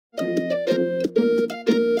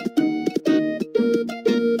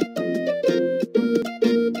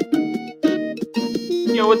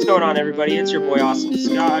what's going on, everybody? It's your boy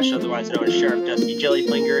AwesomeScoch, otherwise known as Sheriff Dusty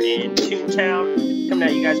Jellyfinger in ToonTown, coming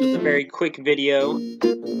at you guys with a very quick video.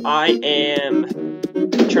 I am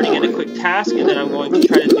turning in a quick task, and then I'm going to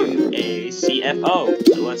try to do a CFO.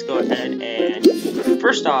 So let's go ahead and,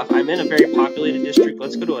 first off, I'm in a very populated district.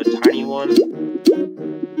 Let's go to a tiny one.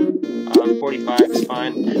 45 is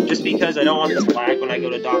fine. Just because I don't want this lag when I go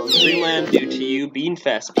to Donald's Dreamland due to you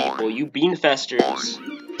Beanfest people, you Beanfesters.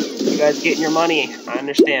 You guys getting your money, I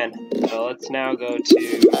understand. So let's now go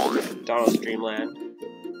to Donald's Dreamland.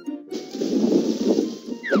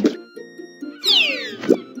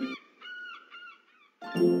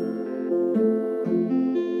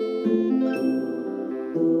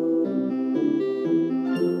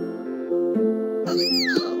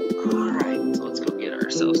 Alright, so let's go get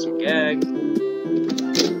ourselves some gags.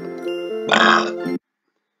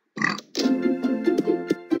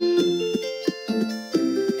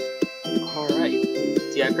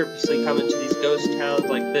 I purposely come into these ghost towns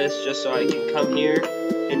like this just so I can come here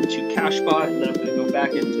into Cashbot, and then I'm going to go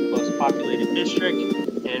back into the most populated district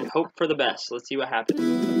and hope for the best. Let's see what happens.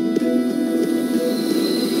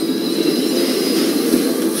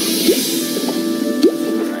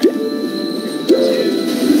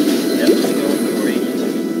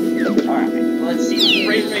 Alright, let's see the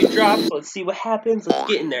frame rate drops. Let's see what happens. Let's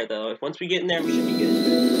get in there though. Once we get in there, we should be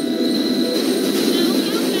good.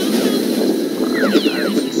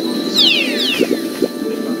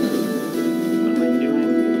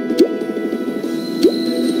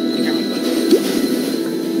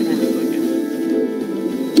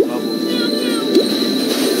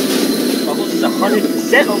 Bubbles is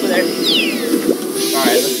 100% over there.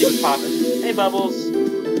 Alright, let's see what's popping. Hey Bubbles.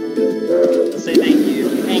 Let's say thank you.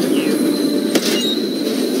 Thank you.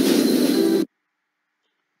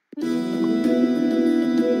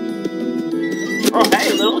 Oh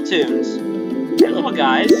hey, little toons. Hey little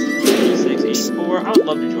guys. 6, 8, 4. I would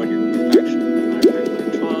love to join your group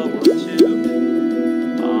actually. 12, 1,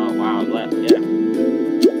 2. Wow, left, yeah.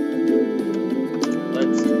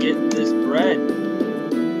 Let's get this bread.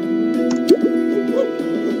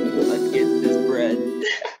 Let's get this bread.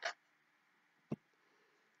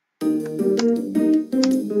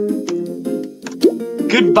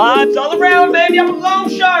 Good vibes all around, baby. I'm a loan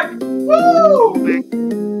shark. Woo!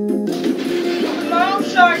 Loan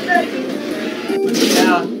shark, baby.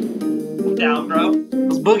 Yeah. I'm down, bro.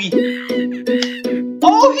 Let's boogie.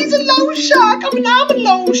 Oh, he's a loan shark. I'm a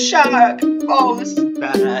loan shark. Oh, this is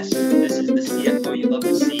badass. This is the CFO you love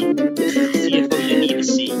to see. This is the CFO you need to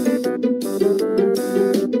see.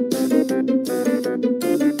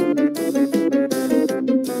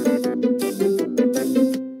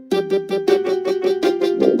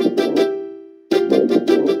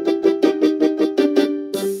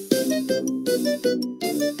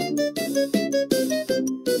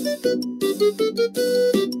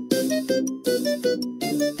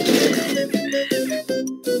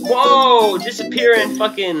 Whoa, disappearing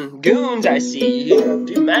fucking goons I see.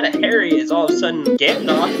 Dude, Mad Harry is all of a sudden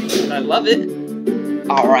Gandalf. I love it.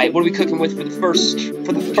 Alright, what are we cooking with for the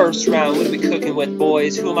first round? What are we cooking with,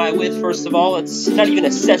 boys? Who am I with, first of all? Let's not even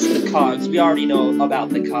assess the cogs. We already know about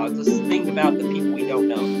the cogs. Let's think about the people we don't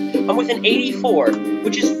know. I'm with an 84,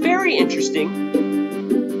 which is very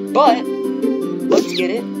interesting. But, let's get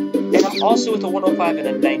it. And I'm also with a 105 and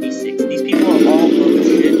a 96. These people are all low as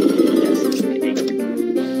shit.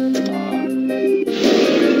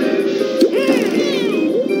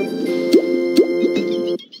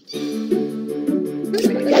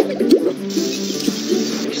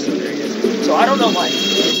 So I don't know why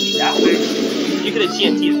TNT that way. You could have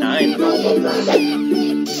TNT at 9.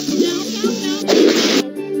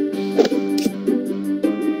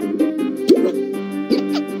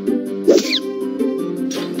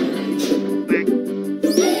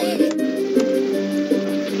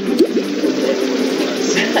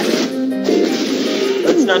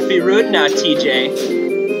 Let's not be rude now,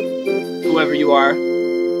 TJ. Whoever you are.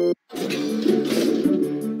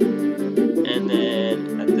 And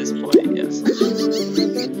then at this point, yes.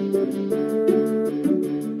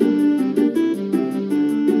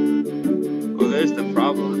 Well, there's the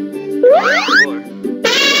problem.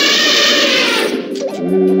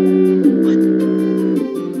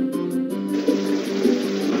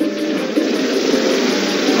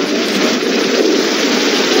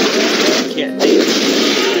 Can't think.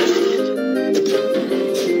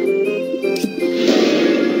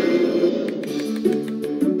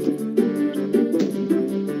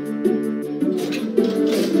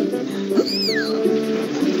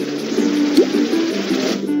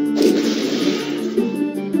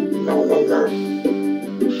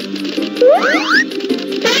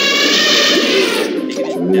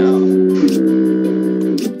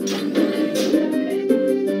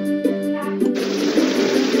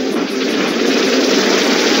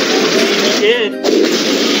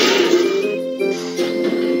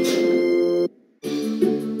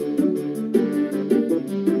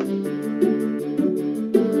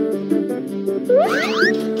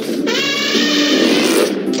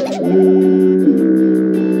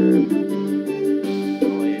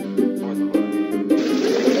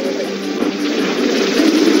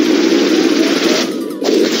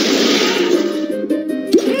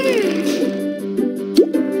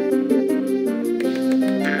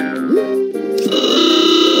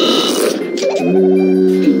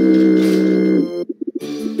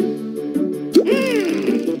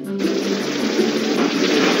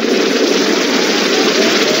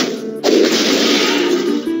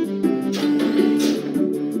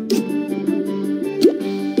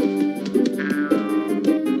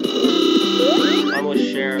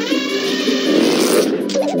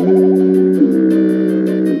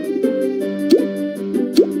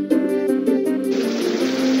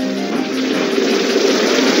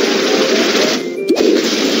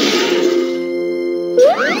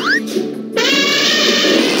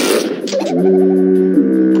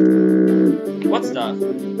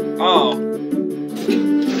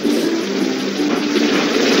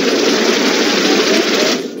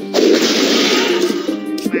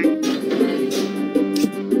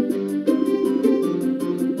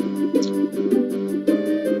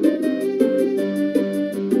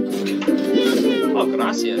 Oh,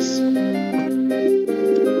 gracias.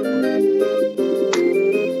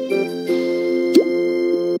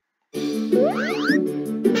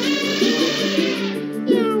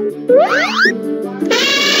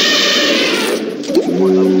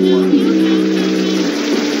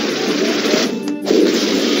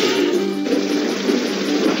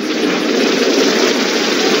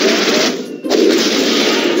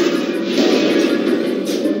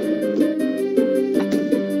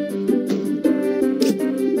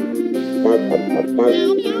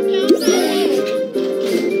 Bye.